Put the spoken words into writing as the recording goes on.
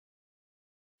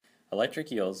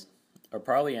Electric eels are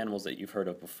probably animals that you've heard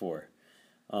of before.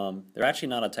 They're actually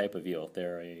not a type of eel.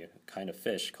 They're a kind of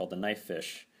fish called the knife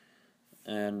fish.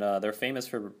 And they're famous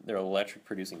for their electric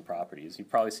producing properties. You've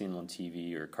probably seen them on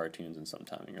TV or cartoons in some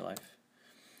time in your life.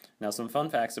 Now, some fun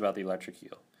facts about the electric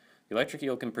eel. The electric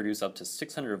eel can produce up to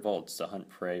 600 volts to hunt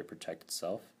prey or protect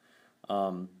itself.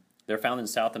 They're found in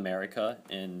South America,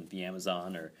 in the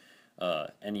Amazon, or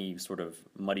any sort of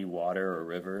muddy water or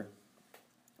river.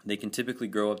 They can typically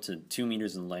grow up to 2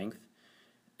 meters in length,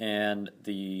 and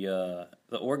the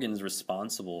organs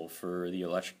responsible for the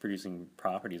electric producing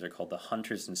properties are called the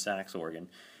Hunter's and Sachs organ,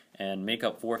 and make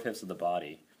up 4/5 of the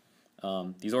body.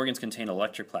 These organs contain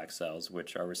electric plaque cells,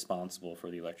 which are responsible for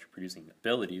the electric producing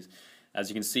abilities. As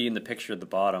you can see in the picture at the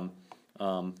bottom,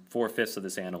 4/5 of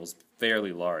this animal is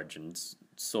fairly large and it's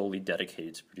solely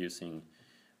dedicated to producing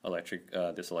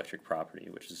this electric property,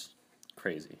 which is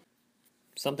crazy.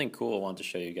 Something cool I want to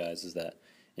show you guys is that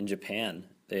in Japan,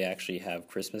 they actually have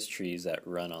Christmas trees that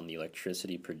run on the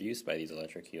electricity produced by these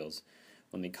electric eels.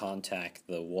 When they contact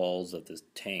the walls of this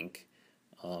tank,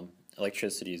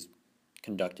 electricity is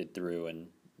conducted through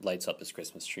and lights up this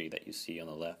Christmas tree that you see on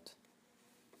the left.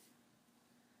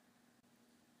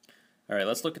 Alright,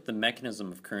 let's look at the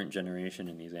mechanism of current generation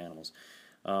in these animals.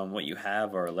 What you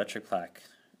have are electric plaque,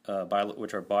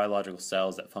 which are biological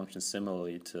cells that function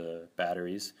similarly to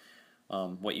batteries.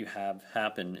 What you have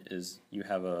happen is you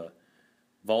have a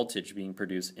voltage being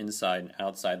produced inside and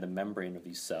outside the membrane of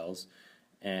these cells,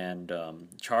 and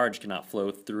charge cannot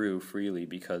flow through freely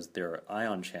because there are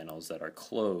ion channels that are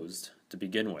closed to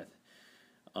begin with.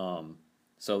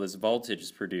 So this voltage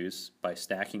is produced by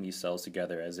stacking these cells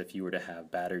together as if you were to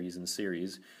have batteries in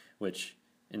series, which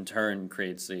in turn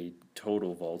creates a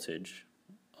total voltage.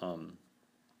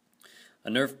 A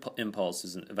nerve impulse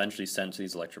is eventually sent to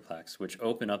these electroplaques, which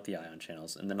open up the ion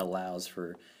channels and then allows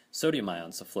for sodium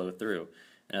ions to flow through.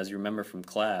 And as you remember from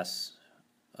class,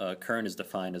 current is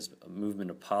defined as a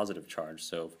movement of positive charge.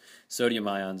 So if sodium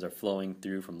ions are flowing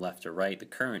through from left to right, the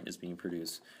current is being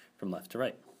produced from left to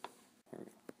right.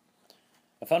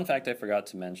 A fun fact I forgot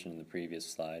to mention in the previous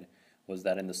slide was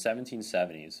that in the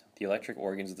 1770s, the electric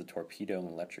organs of the torpedo and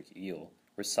electric eel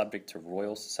were subject to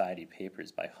Royal Society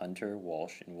papers by Hunter,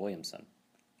 Walsh, and Williamson.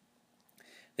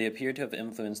 They appear to have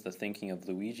influenced the thinking of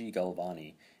Luigi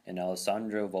Galvani and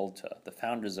Alessandro Volta, the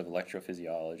founders of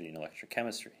electrophysiology and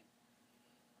electrochemistry.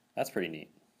 That's pretty neat.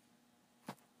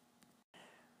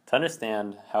 To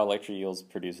understand how electric eels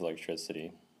produce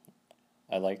electricity,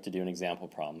 I'd like to do an example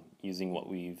problem using what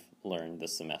we've learned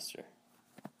this semester.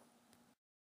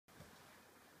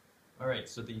 Alright,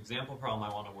 so the example problem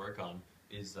I want to work on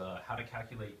is how to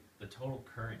calculate the total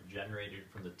current generated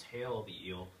from the tail of the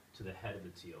eel to the head of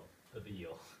the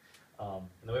eel. And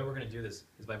the way we're going to do this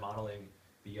is by modeling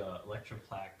the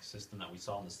electroplaque system that we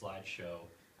saw in the slideshow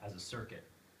as a circuit.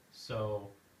 So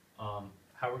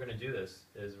how we're going to do this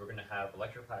is we're going to have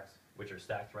electroplaques which are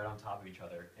stacked right on top of each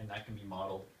other, and that can be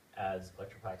modeled as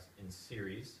electroplaques in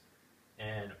series.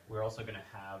 And we're also going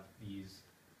to have these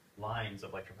lines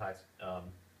of electroplaques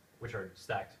which are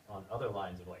stacked on other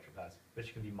lines of electroplaques,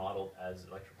 which can be modeled as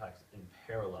electroplaques in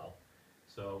parallel.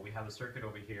 So we have a circuit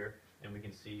over here, and we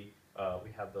can see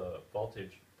we have the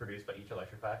voltage produced by each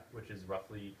electroplaque, which is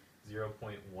roughly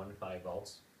 0.15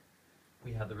 volts.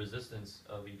 We have the resistance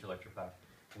of each electroplaque,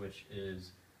 which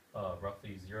is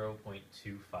roughly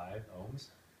 0.25 ohms.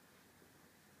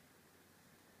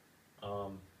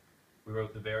 We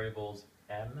wrote the variables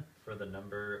m for the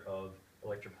number of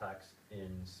electroplaques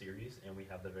in series, and we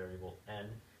have the variable n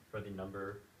for the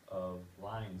number of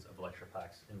lines of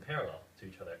electroplaques in parallel to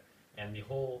each other. And the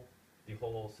whole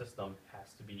system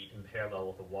has to be in parallel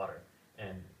with the water,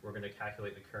 and we're going to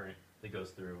calculate the current that goes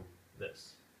through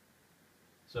this.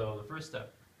 So the first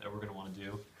step that we're going to want to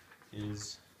do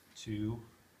is to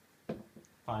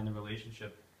find the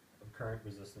relationship of current,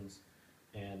 resistance,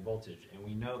 and voltage. And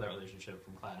we know that relationship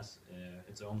from class.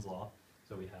 It's Ohm's law.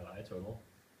 So we have I total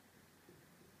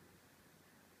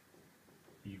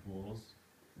equals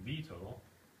V total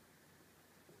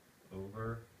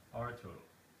over R total.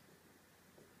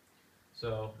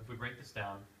 So if we break this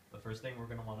down, the first thing we're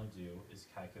going to want to do is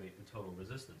calculate the total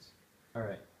resistance.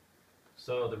 Alright,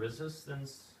 so the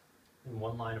resistance in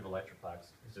one line of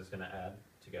electroplaques is just going to add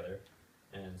together,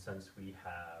 and since we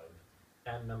have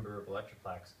n number of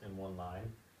electroplaques in one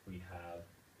line, we have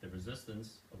the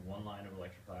resistance of one line of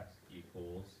electroplaques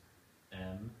equals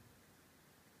M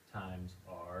times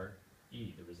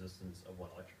RE, the resistance of one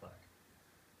electroplaque.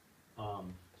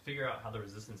 To figure out how the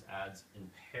resistance adds in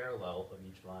parallel of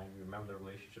each line, we remember the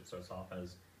relationship starts off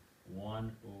as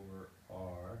 1 over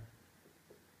R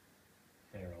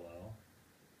parallel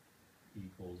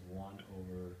equals 1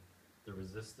 over the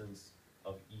resistance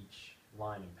of each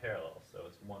line in parallel. So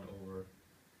it's 1 over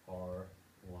R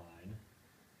line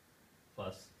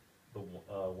plus the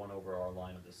 1 over R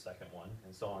line of the second one,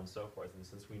 and so on and so forth. And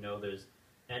since we know there's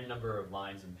n number of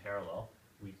lines in parallel,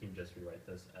 we can just rewrite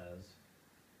this as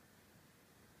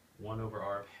 1 over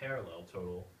R parallel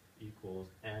total equals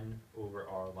n over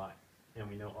R line. And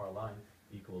we know R line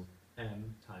equals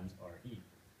m times RE.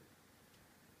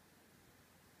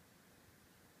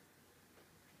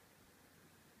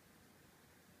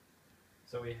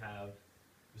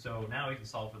 So now we can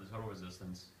solve for the total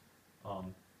resistance.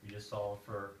 We just solve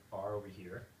for R over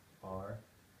here. R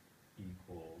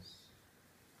equals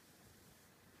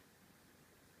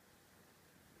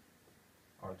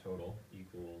R total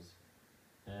equals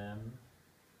M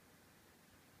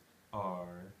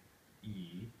R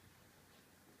E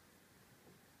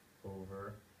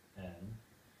over N.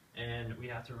 And we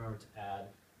have to remember to add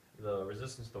the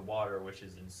resistance to the water, which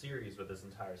is in series with this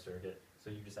entire circuit. So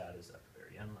you just add this at the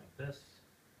very end like this,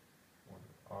 1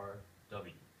 over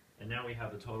RW. And now we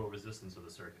have the total resistance of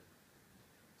the circuit.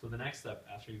 So the next step,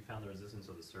 after you found the resistance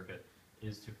of the circuit,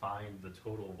 is to find the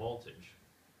total voltage.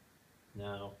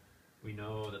 Now, we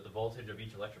know that the voltage of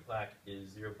each electric plaque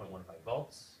is 0.15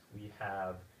 volts. We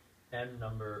have n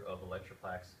number of electric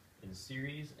plaques in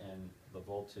series, and the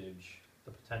voltage,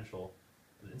 the potential,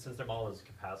 and since they're all as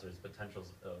capacitors,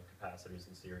 potentials of capacitors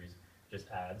in series just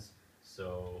adds.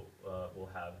 So we'll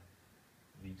have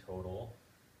V total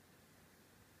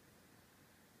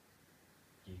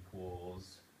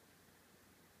equals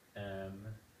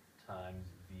M times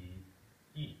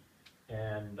VE.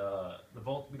 And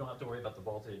we don't have to worry about the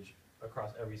voltage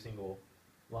across every single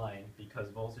line because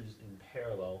voltage in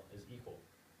parallel is equal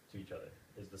to each other,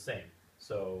 is the same.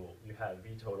 So you have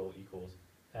V total equals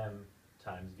M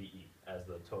times VE as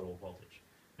the total voltage.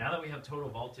 Now that we have total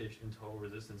voltage and total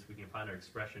resistance, we can find our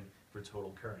expression for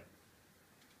total current.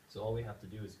 So all we have to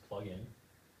do is plug in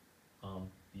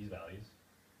these values,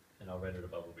 and I'll write it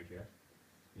above over here.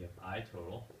 We have I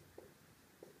total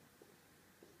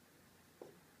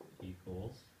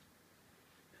equals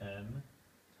M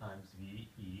times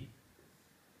VE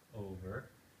over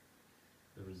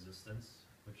the resistance,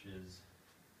 which is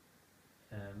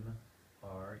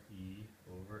MRE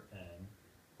over N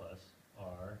plus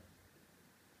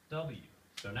RW.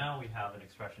 So now we have an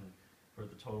expression for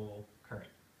the total current.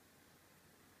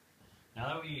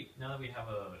 Now that we have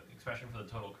an expression for the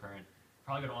total current, we're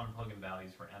probably going to want to plug in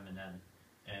values for M and N,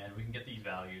 and we can get these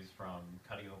values from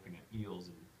cutting open eels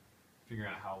and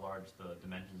figuring out how large the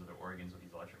dimensions of the organs of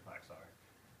these electric plaques are.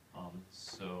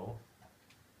 So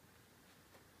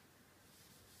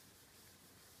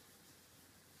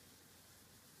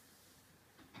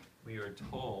we are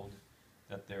told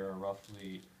that there are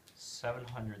roughly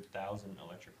 700,000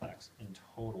 electric plaques in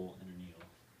total in an eel.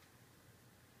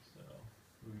 So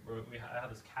I have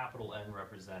this capital N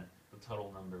represent the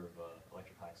total number of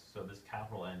electric plaques. So this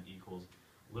capital N equals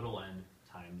little n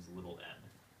times little n.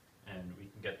 And we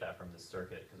can get that from this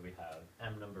circuit because we have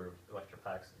m number of electric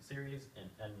plaques in series and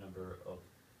n number of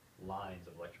lines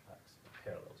of electric plaques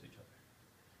parallel to each other.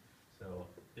 So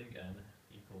big N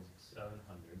equals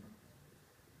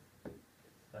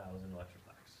 700,000 electric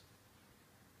plaques.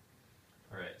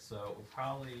 Alright, so we're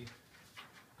probably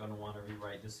going to want to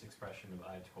rewrite this expression of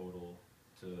I total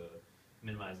to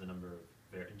minimize the number of,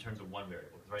 in terms of one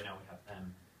variable, because right now we have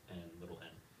m and little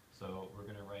n. So we're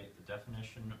going to write the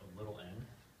definition of little n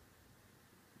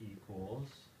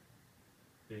equals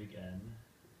big N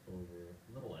over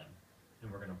little n.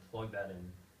 And we're going to plug that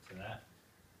into that,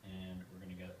 and we're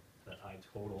going to get that I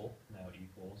total now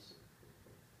equals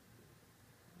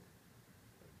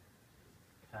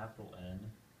capital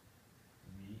N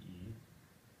VE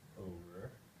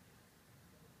over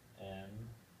M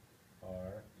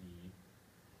RE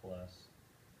plus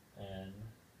N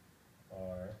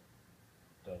R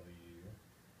W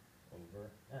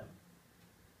over M.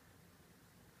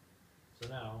 So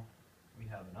now we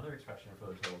have another expression for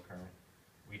the total current.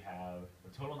 We have the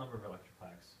total number of electric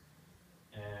plaques,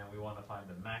 and we want to find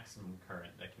the maximum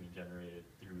current that can be generated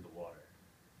through the water.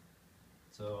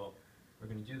 So we're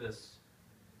going to do this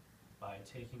by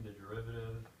taking the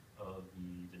derivative of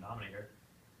the denominator,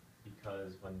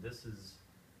 because when this is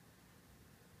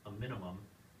a minimum,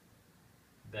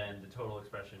 then the total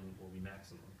expression will be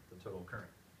maximum, the total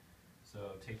current.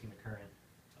 So taking the current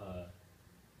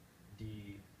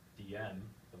dm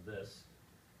of this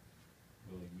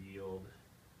will yield,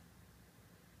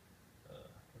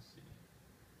 let's see,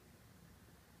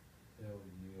 it will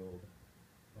yield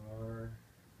RE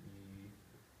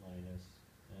minus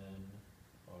N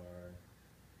R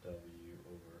W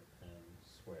over M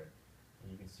squared.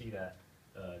 And you can see that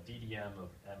ddm of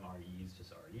MRE is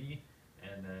just RE,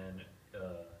 and then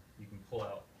you can pull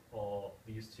out all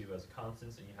these two as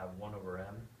constants, and you have 1 over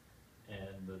m,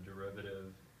 and the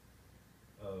derivative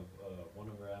of 1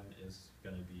 over m is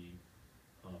going to be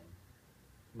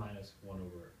minus 1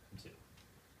 over m2.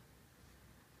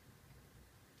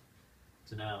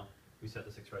 So now we set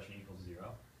this expression equals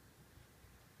 0,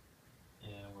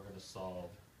 and we're going to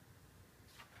solve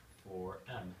for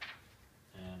m,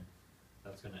 and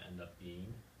that's going to end up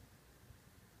being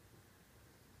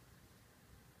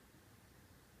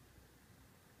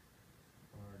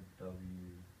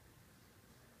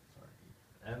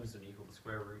m is an equal to the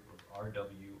square root of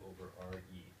RW over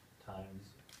RE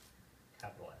times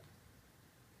capital N.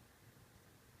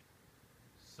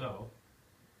 So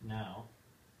now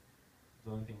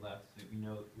the only thing left is we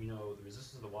know the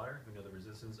resistance of the water, we know the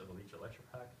resistance of each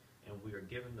electropack, and we are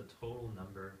given the total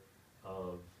number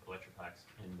of electropacks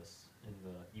in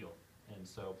the eel. And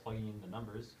so plugging in the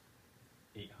numbers,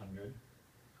 800,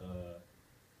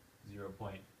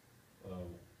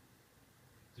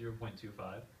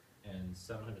 0.25, and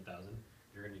 700,000,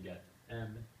 you're going to get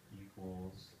m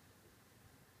equals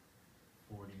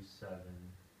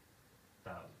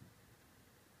 47,000.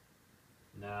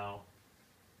 Now,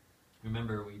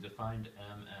 remember we defined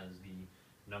m as the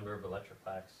number of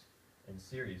electropacks in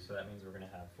series, so that means we're going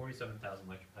to have 47,000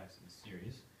 electropacks in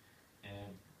series.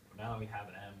 And now that we have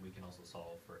m, we can also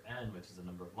solve for n, which is the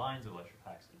number of lines of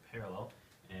electropacks in parallel.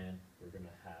 And we're going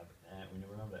to have n, we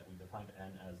remember that we defined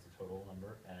n as the total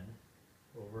number n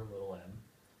over little m,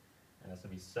 and that's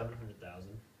going to be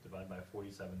 700,000 divided by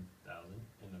 47,000,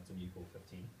 and that's going to equal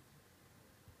 15.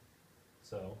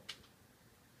 So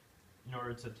in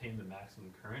order to obtain the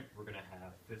maximum current, we're going to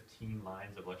have 15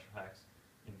 lines of electropacks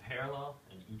in parallel,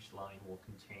 and each line will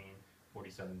contain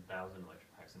 47,000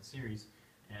 electropacks in series.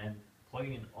 And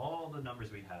plugging in all the numbers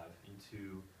we have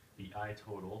into the I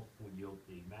total will yield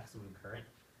a maximum current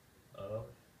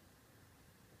of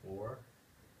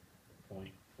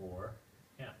 4.4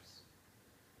 amps,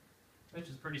 which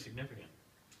is pretty significant.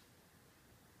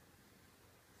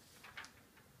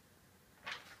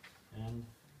 And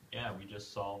yeah, we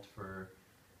just solved for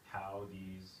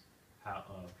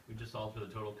we just solved for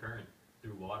the total current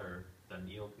through water that an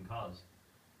eel can cause.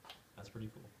 That's pretty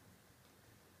cool.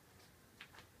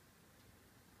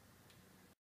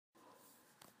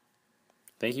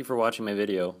 Thank you for watching my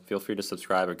video. Feel free to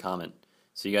subscribe or comment.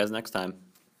 See you guys next time.